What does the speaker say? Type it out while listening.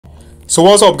So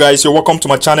what's up, guys? You're welcome to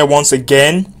my channel once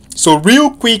again. So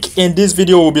real quick, in this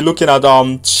video we'll be looking at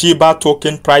Shiba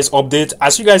token price update.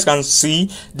 As you guys can see,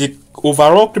 the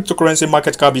overall cryptocurrency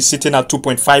market cap is sitting at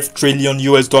 2.5 trillion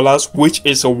US dollars, which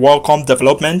is a welcome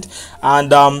development.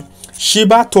 And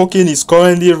Shiba token is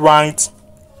currently ranked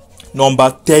number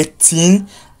 13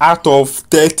 out of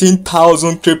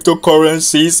 13,000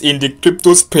 cryptocurrencies in the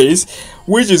crypto space,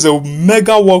 which is a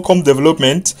mega welcome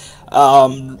development.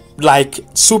 I'm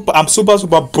super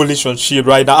bullish on SHIB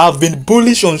right now. I've been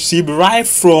bullish on SHIB right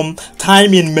from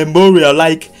time immemorial.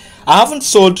 Like, I haven't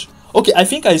sold. Okay, I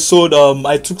think I sold.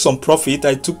 I took some profit.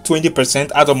 I took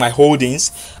 20% out of my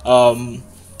holdings.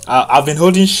 I've been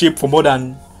holding SHIB for more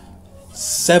than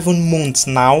 7 months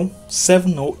now,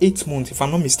 7 or 8 months if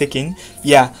I'm not mistaken.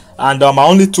 Yeah, and I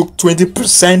only took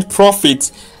 20%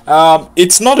 profit.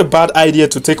 It's not a bad idea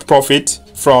to take profit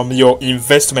from your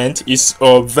investment. Is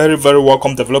a very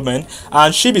welcome development,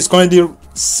 and SHIB is currently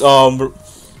on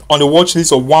the watch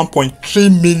list of 1.3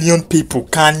 million people.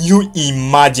 Can you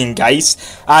imagine, guys?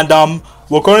 And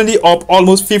we're currently up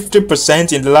almost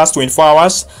 50% in the last 24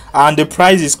 hours, and the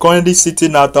price is currently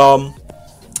sitting at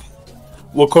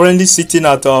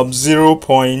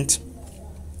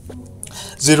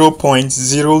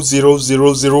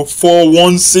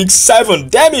 0.0000417.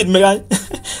 Damn it, man.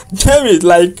 Damn it,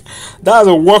 like, that's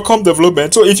a welcome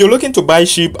development. So if you're looking to buy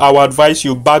SHIB, I would advise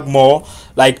you bag more.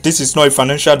 Like, this is not a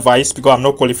financial advice because I'm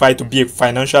not qualified to be a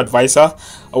financial advisor.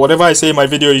 Whatever I say in my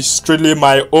video is strictly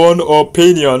my own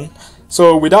opinion.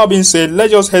 So with that being said,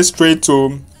 let's just head straight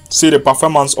to see the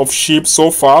performance of SHIB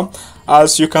so far.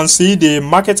 As you can see, the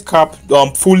market cap,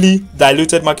 fully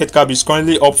diluted market cap, is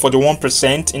currently up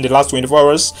 41% in the last 24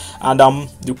 hours, and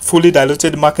the fully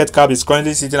diluted market cap is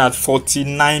currently sitting at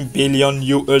 49 billion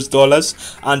US dollars,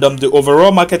 and the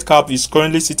overall market cap is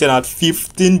currently sitting at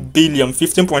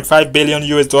 15.5 billion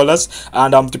US dollars,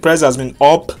 and the price has been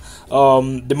up.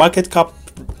 The market cap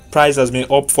price has been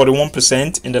up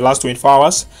 41% in the last 24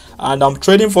 hours, and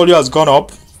trading volume has gone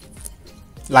up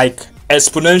like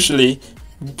exponentially.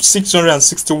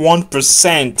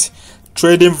 661%.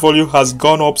 Trading volume has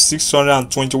gone up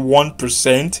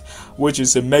 621%, which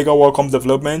is a mega welcome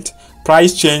development.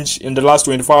 Price change in the last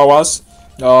 24 hours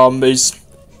is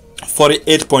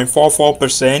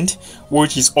 48.44%,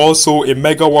 which is also a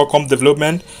mega welcome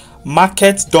development.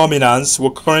 Market dominance, we're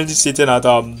currently sitting at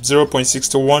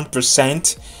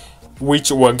 0.61%,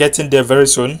 which we're getting there very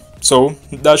soon. So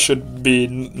that should be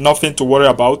nothing to worry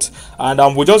about.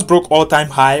 And we just broke all-time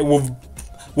high.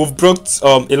 We've broke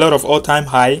a lot of all-time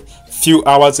high few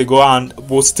hours ago, and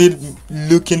we're still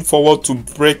looking forward to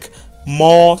break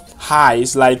more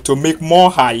highs, like to make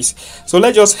more highs. So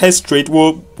let's just head straight.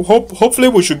 Hopefully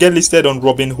we should get listed on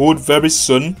Robinhood very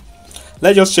soon.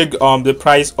 Let's just check the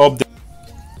price of the,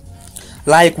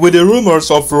 like, with the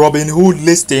rumors of Robinhood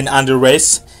listing and the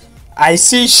rest. I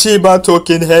see Shiba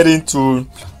token heading to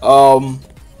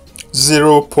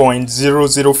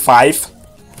 0.005.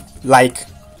 like,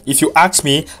 if you ask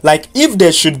me, like, if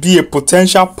there should be a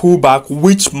potential pullback,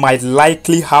 which might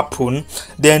likely happen,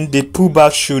 then the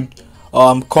pullback should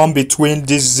come between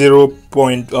this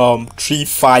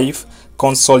 0.35,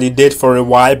 consolidate for a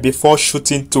while before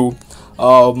shooting to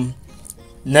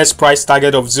next price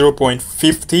target of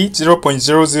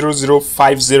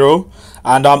 0.00050.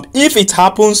 And if it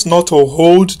happens not to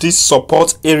hold this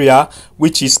support area,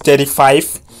 which is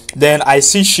 35, then I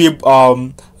see SHIB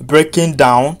breaking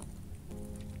down.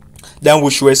 Then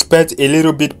we should expect a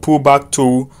little bit pullback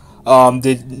to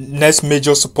the next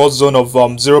major support zone of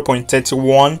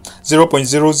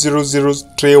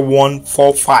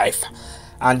 0.3145,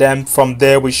 and then from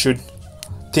there we should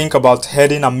think about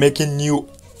heading and making new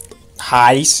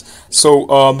highs. So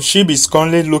SHIB is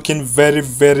currently looking very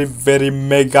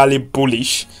megally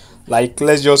bullish. Like,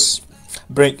 let's just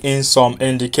bring in some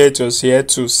indicators here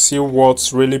to see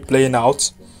what's really playing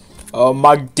out.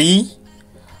 MACD.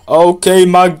 Okay,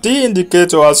 MACD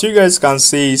indicator, as you guys can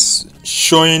see, is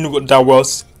showing that we're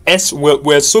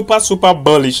super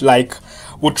bullish. Like,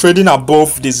 we're trading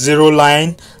above the zero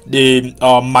line. The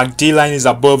MACD line is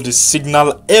above the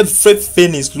signal.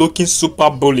 Everything is looking super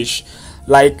bullish.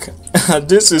 Like,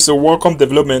 this is a welcome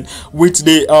development with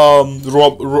the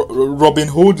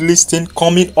Robinhood listing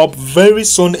coming up very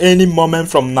soon, any moment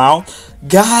from now.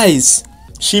 Guys,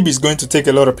 SHIB is going to take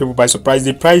a lot of people by surprise.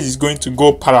 The price is going to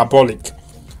go parabolic.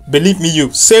 Believe me,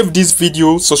 you save this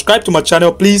video, subscribe to my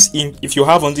channel, please, if you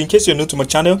haven't. In case you're new to my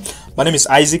channel, my name is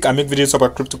Isaac. I make videos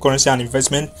about cryptocurrency and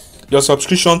investment. Your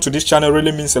subscription to this channel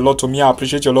really means a lot to me. I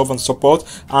appreciate your love and support.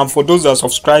 And for those that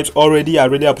subscribed already, I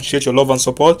really appreciate your love and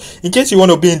support. In case you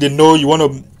want to be in the know, you want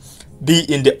to be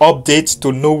in the updates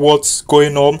to know what's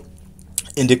going on,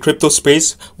 in the crypto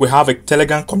space. We have a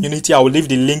Telegram community. I will leave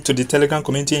the link to the Telegram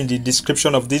community in the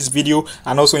description of this video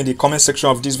and also in the comment section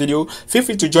of this video. Feel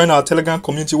free to join our Telegram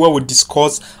community where we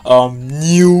discuss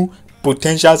new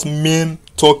potential meme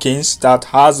tokens that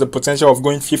has the potential of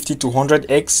going 50 to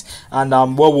 100x, and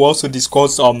where we also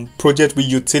discuss project with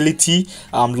utility,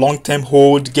 long-term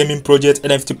hold, gaming project,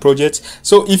 NFT projects.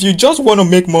 So if you just want to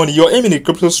make money, your aim in the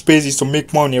crypto space is to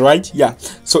make money, right? Yeah.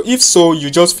 So if so,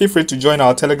 you just feel free to join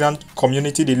our Telegram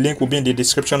community. The link will be in the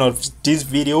description of this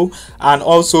video, and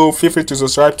also feel free to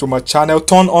subscribe to my channel.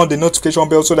 Turn on the notification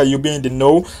bell so that you'll be in the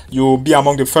know. You'll be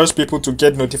among the first people to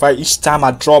get notified each time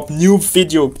I drop new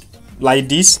video like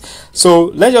this. So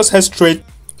let's just head straight.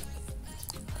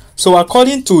 So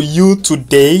according to you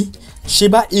today,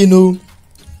 Shiba Inu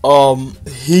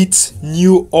hit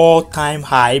new all-time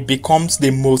high, becomes the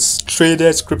most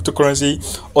traded cryptocurrency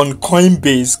on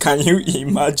Coinbase. Can you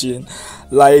imagine?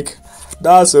 Like,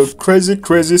 that's a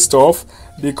crazy stuff.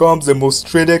 Becomes the most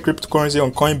traded cryptocurrency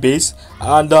on Coinbase.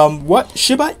 And what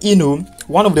Shiba Inu,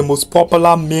 one of the most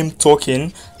popular meme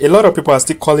token, a lot of people are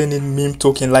still calling it meme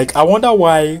token. Like, I wonder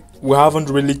why we haven't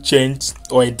really changed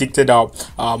or edited our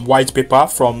white paper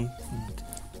from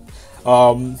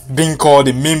being called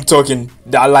a meme token.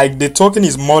 That, like, the token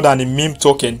is more than a meme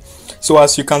token. So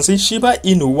as you can see, Shiba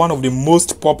Inu, one of the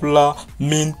most popular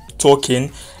meme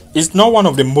token, is not one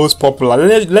of the most popular.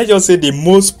 Let's just say the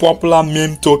most popular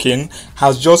meme token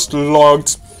has just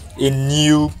logged a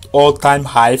new all-time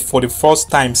high for the first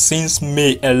time since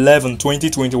May 11,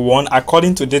 2021,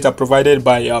 according to data provided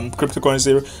by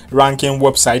cryptocurrency ranking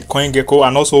website CoinGecko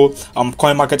and also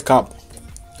CoinMarketCap.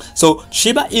 So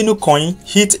Shiba Inu coin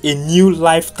hit a new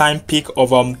lifetime peak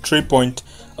of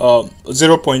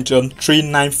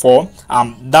 0.394.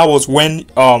 That was when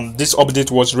this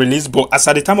update was released, but as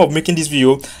at the time of making this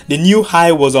video, the new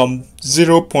high was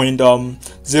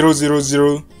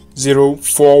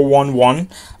 0.0000411,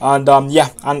 and yeah,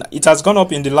 and it has gone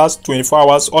up in the last 24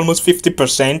 hours almost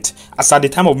 50% as at the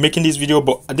time of making this video.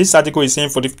 But this article is saying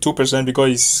 42%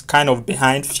 because it's kind of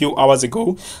behind few hours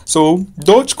ago. So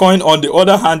Dogecoin on the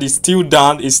other hand is still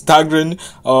down, is staggering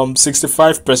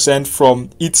 65% from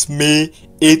its May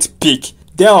 8th peak.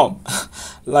 Damn.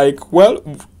 Like, well,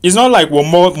 it's not like we're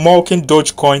mocking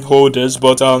Dogecoin holders,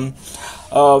 but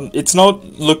it's not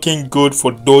looking good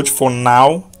for Doge for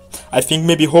now. I think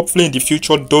maybe hopefully in the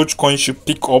future Dogecoin should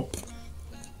pick up.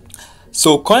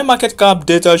 So CoinMarketCap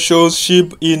data shows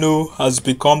SHIB Inu has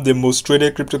become the most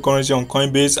traded cryptocurrency on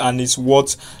Coinbase and is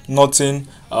worth nothing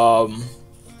that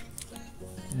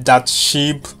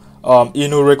SHIB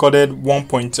Inu recorded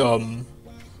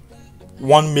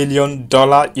 $1.1 million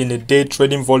in a day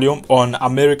trading volume on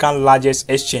American largest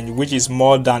exchange, which is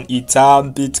more than Ether,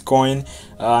 Bitcoin,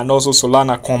 and also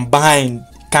Solana combined.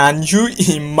 Can you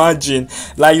imagine?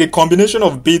 Like, the combination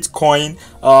of Bitcoin,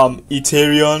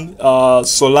 Ethereum,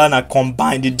 Solana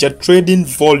combined, the trading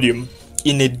volume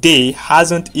in a day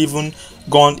hasn't even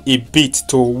gone a bit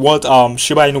to what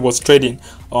Shiba Inu was trading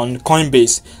on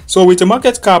Coinbase. So with a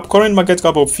current market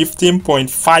cap of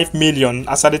 15.5 million,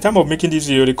 as at the time of making this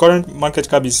video, the current market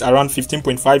cap is around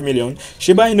 15.5 million.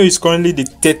 Shiba Inu is currently the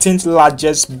 13th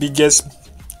largest, biggest,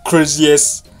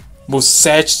 craziest, most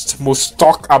searched, most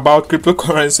talked about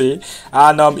cryptocurrency,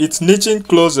 and it's inching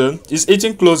closer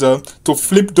to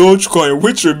flip Dogecoin,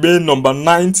 which remain number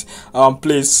 9th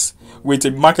place with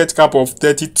a market cap of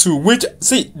 32. Which,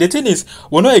 see, the thing is,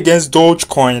 we're not against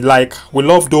Dogecoin. Like, we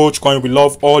love Dogecoin, we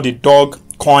love all the dog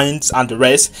coins and the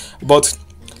rest, but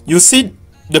you see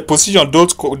the position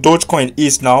Dogecoin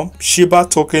is now, Shiba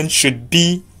token should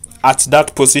be at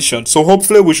that position. So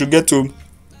hopefully we should get to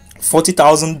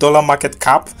 $40,000 market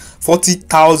cap, $40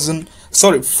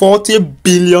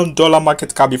 billion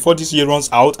market cap before this year runs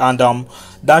out, and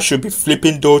that should be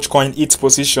flipping Dogecoin its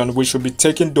position. We should be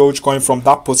taking Dogecoin from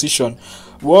that position.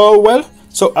 Well,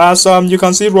 so as you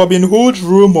can see, Robinhood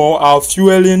rumor are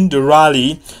fueling the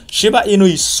rally. Shiba Inu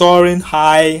is soaring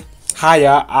higher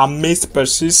amidst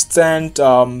persistent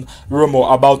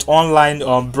rumor about online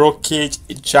brokerage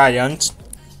giant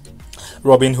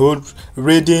Robinhood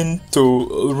ready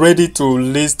to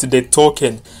list the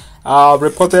token.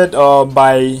 Reported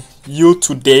by you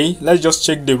today. Let's just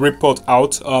check the report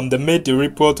out. They made the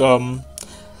report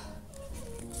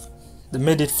they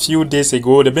made it few days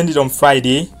ago. They made it on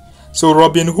Friday. So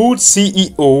Robinhood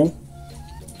CEO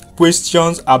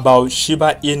questions about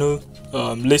Shiba Inu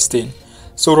listing.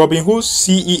 So Robinhood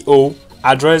CEO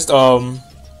addressed the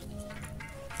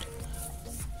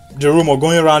rumor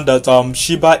going around that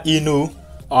Shiba Inu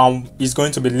is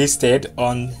going to be listed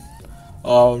on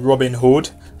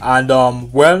Robinhood, and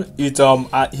well,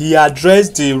 he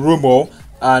addressed the rumor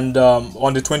and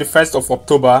on the 21st of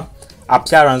October,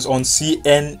 appearance on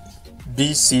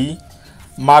CNBC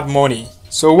Mad Money.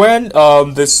 So when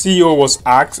the CEO was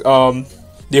asked,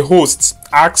 the hosts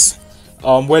asked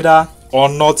whether or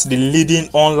not the leading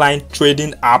online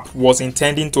trading app was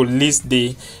intending to list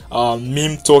the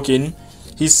meme token,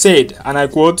 he said, and I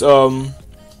quote,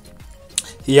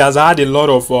 he has had a lot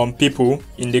of people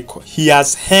in the he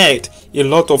has heard a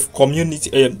lot of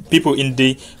community people in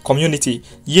the community,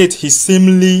 yet he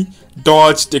seemingly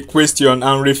dodged the question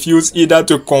and refused either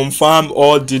to confirm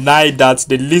or deny that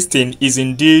the listing is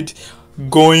indeed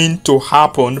going to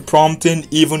happen, prompting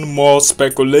even more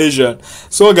speculation.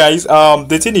 So guys,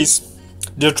 the thing is,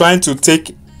 they're trying to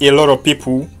take a lot of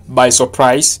people by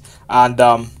surprise,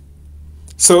 and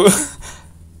so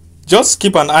just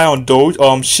keep an eye on Doge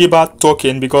Shiba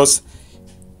token, because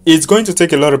it's going to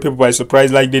take a lot of people by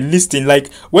surprise. Like the listing,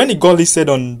 like when it got listed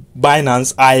on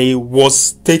Binance, I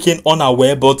was taken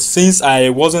unaware, but since I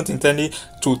wasn't intending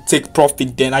to take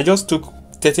profit then, I just took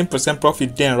 13%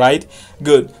 profit then, right?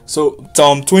 Good. So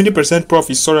 20%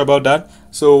 profit, sorry about that.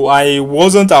 So I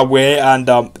wasn't aware, and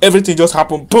everything just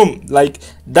happened, boom. Like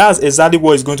that's exactly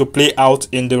what is going to play out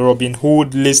in the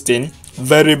Robinhood listing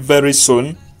very, very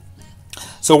soon.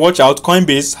 So watch out.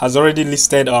 Coinbase has already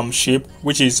listed SHIB,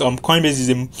 which is Coinbase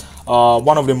is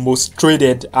one of the most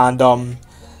traded and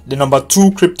the number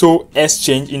 2 crypto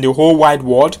exchange in the whole wide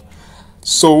world.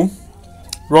 So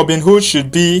Robinhood should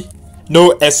be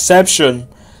no exception.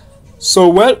 So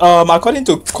well, according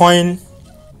to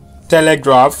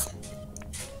Cointelegraph,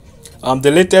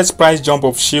 the latest price jump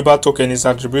of Shiba token is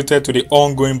attributed to the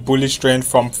ongoing bullish trend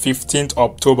from 15th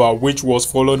October, which was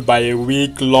followed by a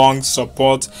week-long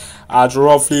support at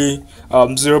roughly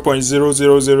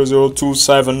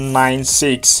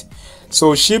 0.00002796.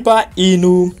 So Shiba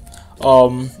Inu,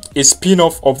 a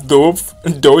spin-off of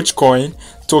Dogecoin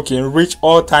token, reached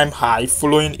all-time high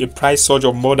following a price surge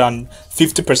of more than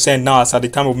 50% now as at the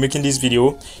time of making this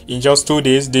video. In just 2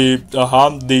 days, the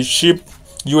SHIB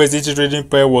USDT trading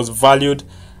pair was valued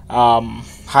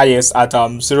highest at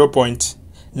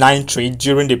 0.93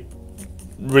 during the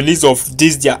release of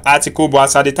their article, but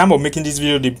as at the time of making this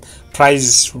video, the price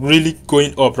is really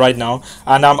going up right now.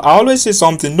 And I always say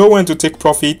something: know when to take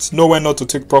profit, know when not to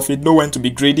take profit, know when to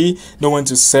be greedy, know when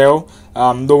to sell,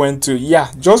 know when to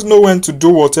just know when to do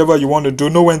whatever you want to do,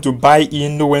 know when to buy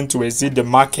in, know when to exit the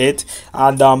market.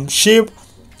 And SHIB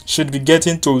should be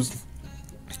getting to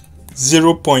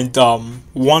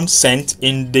 0.1 cent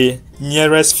in the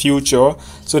nearest future.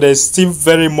 So there's still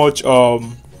very much a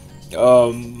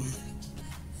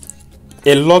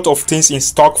lot of things in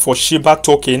stock for Shiba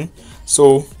token.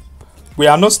 So we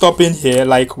are not stopping here.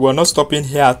 Like, we're not stopping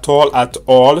here at all.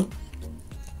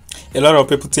 A lot of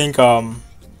people think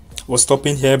we're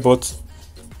stopping here, but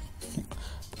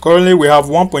currently we have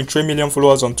 1.3 million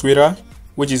followers on Twitter,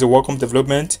 which is a welcome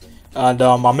development. And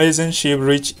amazing, SHIB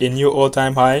reached a new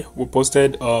all-time high. We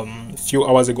posted a few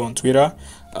hours ago on Twitter.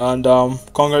 And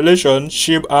congratulations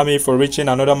SHIB Army for reaching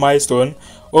another milestone,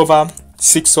 over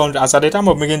 600. As at the time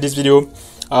of making this video,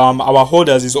 our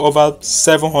holders is over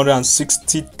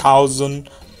 760,000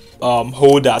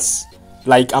 holders.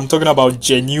 Like, I'm talking about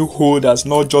genuine holders,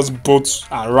 not just bots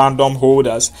and random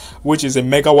holders, which is a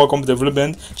mega welcome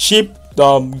development. SHIB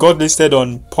got listed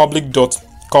on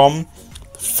public.com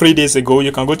 3 days ago.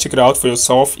 You can go check it out for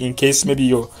yourself in case maybe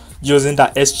you're using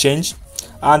that exchange.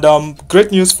 And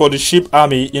great news for the SHIB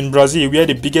Army in Brazil, where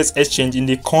the biggest exchange in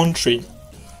the country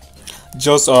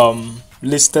just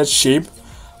listed SHIB,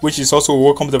 which is also a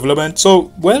welcome development.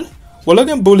 So well, we're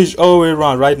looking bullish all the way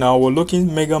around right now. We're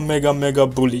looking mega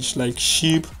bullish. Like,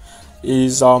 SHIB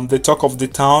is the talk of the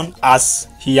town, as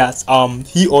he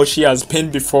or she has been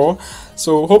before.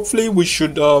 So hopefully we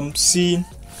should see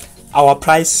our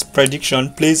price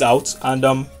prediction plays out.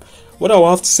 And what I will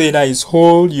have to say that is,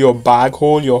 hold your bag,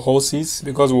 hold your horses,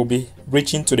 because we'll be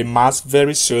reaching to the mass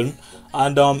very soon.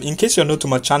 And in case you're new to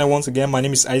my channel, once again, my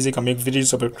name is Isaac. I make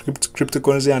videos about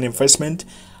cryptocurrency and investment.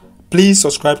 Please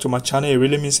subscribe to my channel. It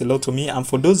really means a lot to me. And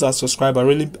for those that subscribe, I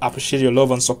really appreciate your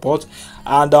love and support.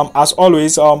 And as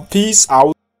always, peace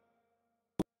out.